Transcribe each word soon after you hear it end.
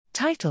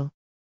Title: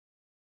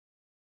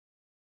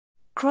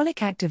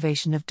 Chronic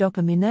activation of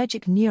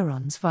dopaminergic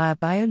neurons via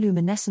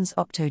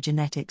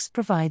bioluminescence-optogenetics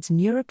provides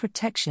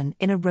neuroprotection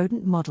in a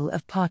rodent model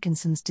of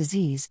Parkinson's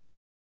disease.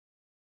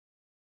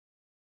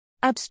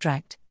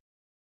 Abstract: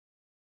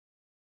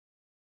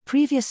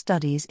 Previous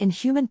studies in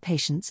human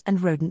patients and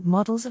rodent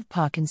models of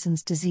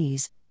Parkinson's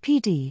disease,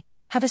 PD,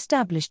 have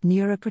established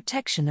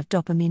neuroprotection of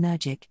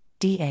dopaminergic,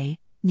 DA,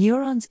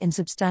 neurons in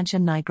substantia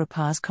nigra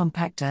pars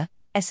compacta,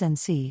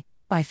 SNC,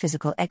 by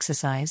physical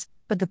exercise,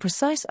 but the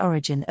precise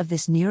origin of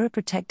this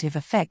neuroprotective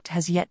effect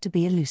has yet to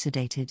be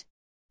elucidated.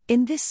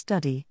 In this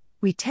study,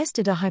 we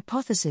tested a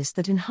hypothesis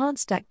that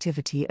enhanced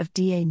activity of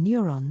DA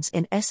neurons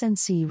in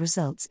SNC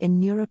results in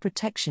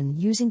neuroprotection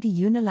using the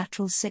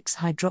unilateral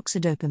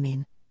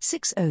 6-hydroxydopamine,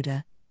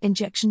 6-ODA,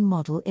 injection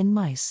model in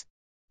mice.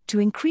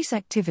 To increase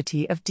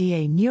activity of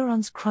DA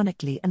neurons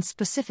chronically and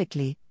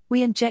specifically,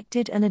 we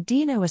injected an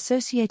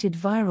adeno-associated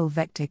viral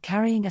vector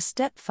carrying a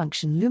step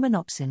function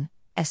luminopsin,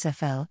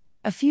 SFL,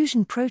 a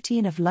fusion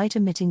protein of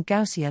light-emitting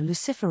Gaussian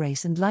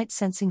luciferase and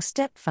light-sensing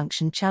step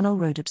function channel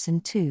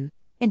rhodopsin 2,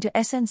 into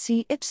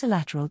SNC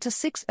ipsilateral to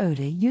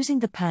 6-ODA using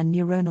the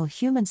pan-neuronal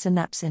human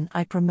synapsin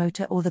I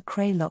promoter or the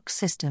Cray-Lox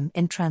system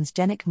in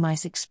transgenic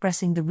mice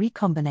expressing the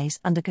recombinase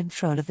under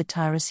control of the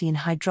tyrosine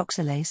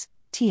hydroxylase,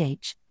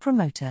 TH,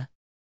 promoter.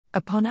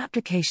 Upon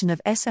application of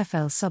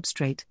SFL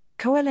substrate,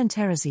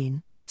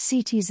 coelenterazine,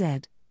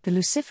 CTZ, the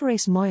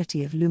luciferase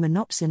moiety of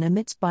luminopsin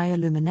emits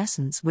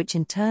bioluminescence which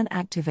in turn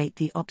activate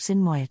the opsin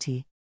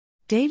moiety.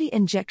 Daily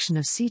injection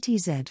of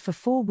CTZ for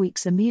 4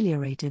 weeks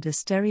ameliorated a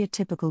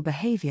stereotypical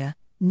behavior,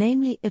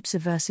 namely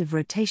ipsiversive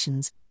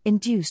rotations,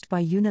 induced by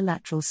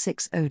unilateral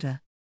 6-ODA.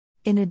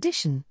 In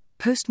addition,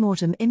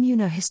 postmortem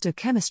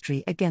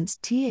immunohistochemistry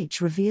against TH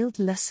revealed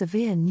less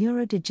severe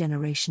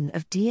neurodegeneration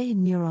of DA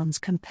neurons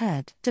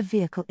compared to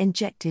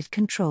vehicle-injected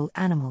control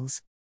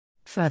animals.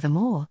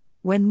 Furthermore,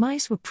 when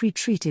mice were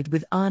pre-treated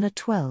with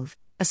ANA12,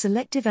 a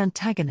selective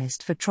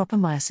antagonist for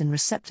tropomyosin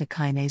receptor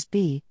kinase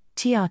B,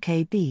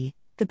 TRKB,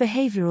 the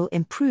behavioral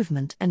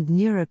improvement and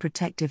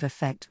neuroprotective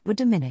effect were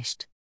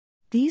diminished.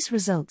 These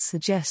results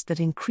suggest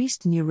that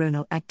increased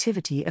neuronal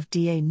activity of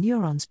DA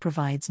neurons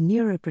provides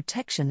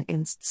neuroprotection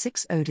against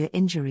 6-ODA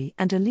injury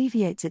and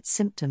alleviates its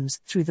symptoms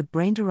through the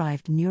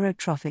brain-derived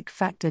neurotrophic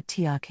factor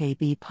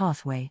TRKB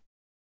pathway.